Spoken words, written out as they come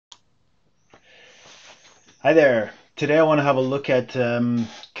Hi there. Today I want to have a look at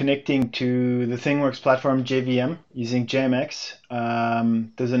connecting to the ThingWorx platform JVM using JMX.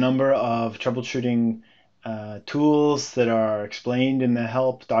 There's a number of troubleshooting tools that are explained in the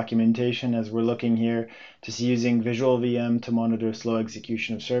help documentation as we're looking here to see using VisualVM to monitor slow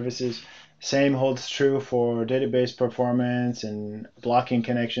execution of services. Same holds true for database performance and blocking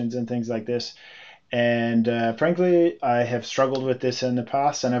connections and things like this. And frankly, I have struggled with this in the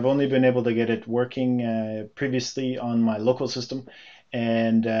past, and I've only been able to get it working previously on my local system.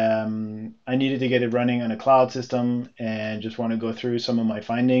 And I needed to get it running on a cloud system, and just want to go through some of my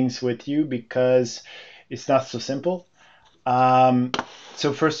findings with you because it's not so simple. Um,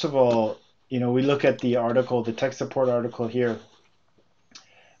 so first of all, we look at the article, the tech support article here,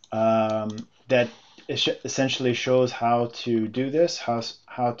 that essentially shows how to do this, how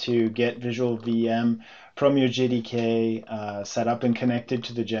to get Visual VM from your JDK set up and connected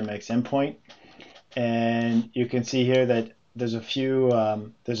to the JMX endpoint. And you can see here that there's a few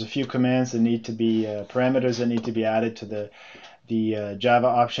commands that need to be parameters that need to be added to the Java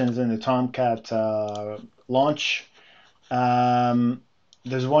options in the Tomcat launch.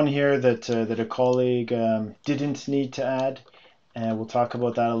 There's one here that a colleague didn't need to add, and we'll talk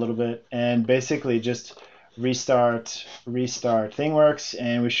about that a little bit. And basically just restart ThingWorx,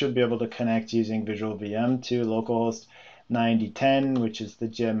 and we should be able to connect using VisualVM to localhost 9010, which is the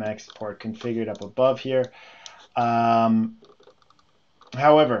JMX port configured up above here. However,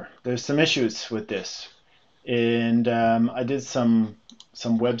 there's some issues with this, and I did some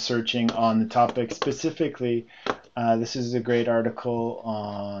web searching on the topic specifically. This is a great article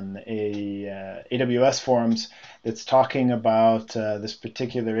on AWS forums that's talking about this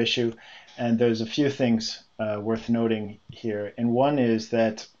particular issue, and there's a few things worth noting here. And one is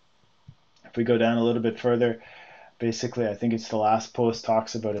that if we go down a little bit further, basically, I think it's the last post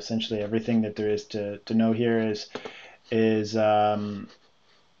talks about essentially everything that there is to know here is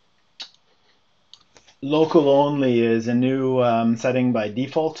local only is a new setting by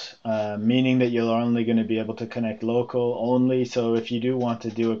default, meaning that you're only going to be able to connect local only. So if you do want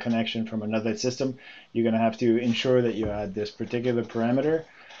to do a connection from another system, you're going to have to ensure that you add this particular parameter.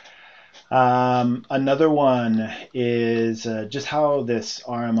 Another one is just how this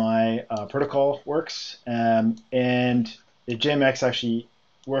RMI protocol works, and the JMX actually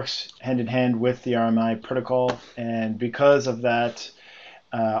works hand in hand with the RMI protocol, and because of that,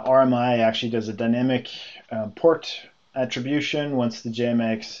 RMI actually does a dynamic port attribution once the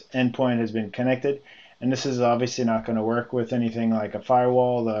JMX endpoint has been connected. And this is obviously not going to work with anything like a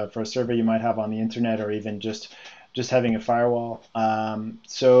firewall for a server you might have on the internet, or even just having a firewall.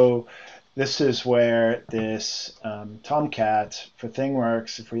 So this is where this Tomcat for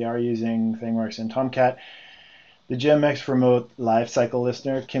ThingWorx, if we are using ThingWorx and Tomcat, the JMX remote lifecycle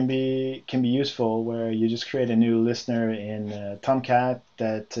listener can be useful, where you just create a new listener in Tomcat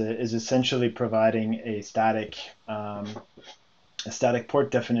that is essentially providing a static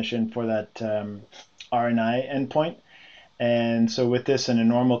port definition for that RNI endpoint. And so with this in a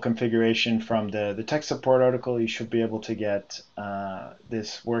normal configuration from the tech support article, you should be able to get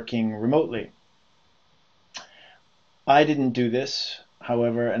this working remotely. I didn't do this,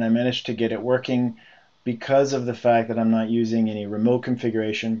 however, and I managed to get it working because of the fact that I'm not using any remote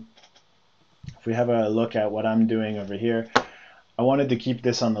configuration. If we have a look at what I'm doing over here, I wanted to keep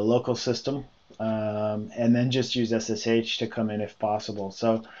this on the local system and then just use SSH to come in if possible.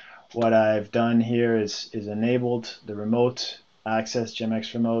 So what I've done here is enabled the remote access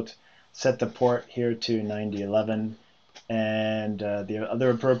JMX remote, set the port here to 9011, and the other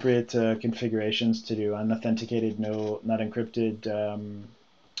appropriate configurations to do unauthenticated, not encrypted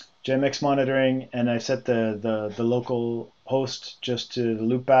JMX monitoring, and I set the local host just to the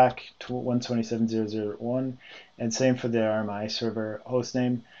loopback to 127.0.0.1, and same for the RMI server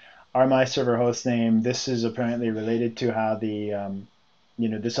hostname. RMI server hostname, this is apparently related to how the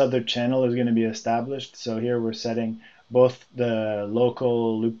this other channel is going to be established. So here we're setting both the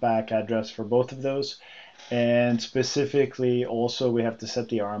local loopback address for both of those, and specifically also we have to set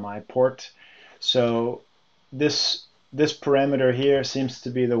the RMI port. So this parameter here seems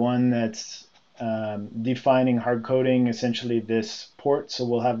to be the one that's defining hard coding essentially this port. So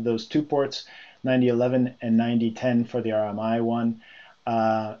we'll have those two ports, 9011 and 9010 for the RMI one.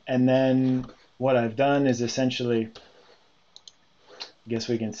 And then what I've done is essentially, I guess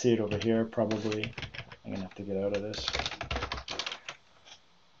we can see it over here probably. I'm gonna have to get out of this.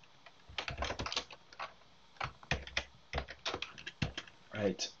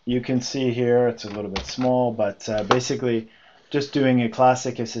 Right, you can see here it's a little bit small, but basically just doing a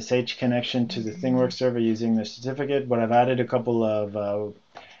classic SSH connection to the ThingWorx server using the certificate, but I've added a couple of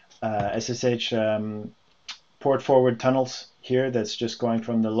SSH port forward tunnels here that's just going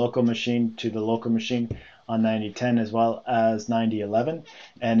from the local machine to the local machine on 9010 as well as 9011,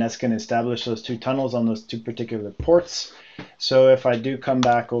 and that's going to establish those two tunnels on those two particular ports. So if I do come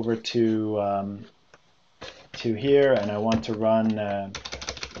back over to here and I want to run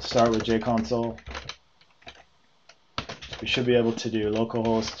start with jconsole, we should be able to do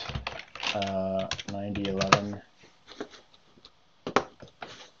localhost 9011.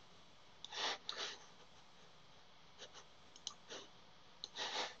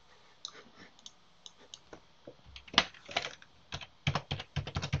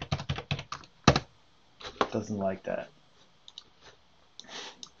 Doesn't like that.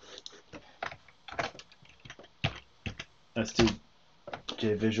 Let's do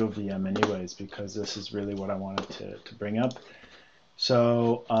JVisualVM anyways, because this is really what I wanted to bring up.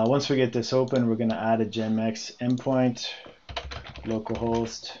 So once we get this open, we're going to add a JMX endpoint,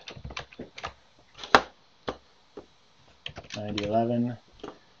 localhost 9011.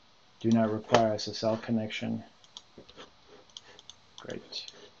 Do not require SSL connection. Great.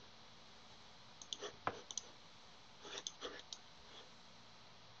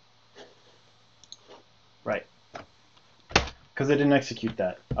 Right. Because I didn't execute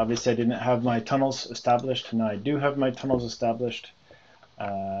that. Obviously I didn't have my tunnels established. Now I do have my tunnels established.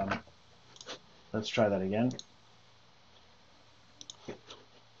 Let's try that again.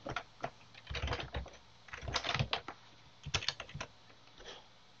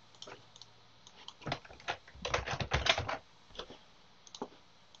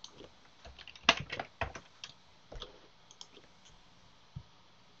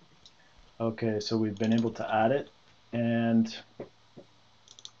 Okay, so we've been able to add it, and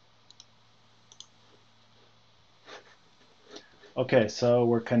okay, so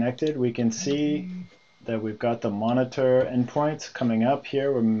we're connected. We can see that we've got the monitor endpoints coming up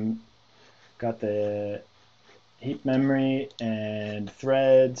here. We've got the heap memory and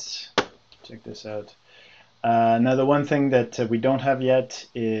threads. Check this out. Now the one thing that we don't have yet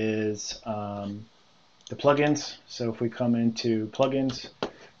is the plugins. So if we come into plugins,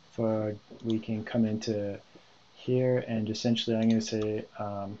 we can come into here and essentially I'm going to say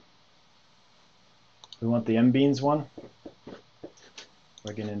we want the mbeans one.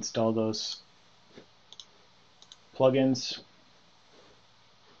 We're going to install those plugins.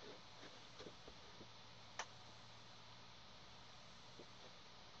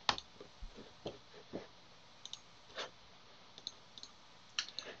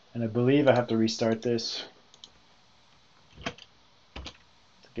 And I believe I have to restart this to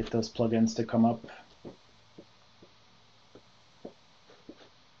get those plugins to come up.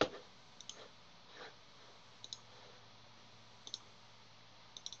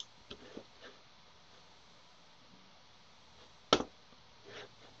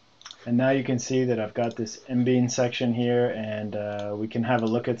 And now you can see that I've got this mbean section here, and we can have a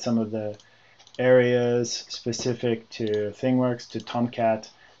look at some of the areas specific to ThingWorx, to Tomcat,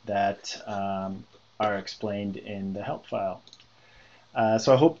 that are explained in the help file.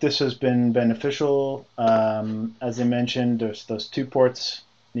 So I hope this has been beneficial. As I mentioned, there's those two ports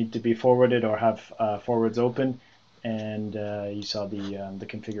need to be forwarded or have forwards open, and you saw the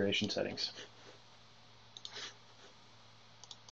configuration settings.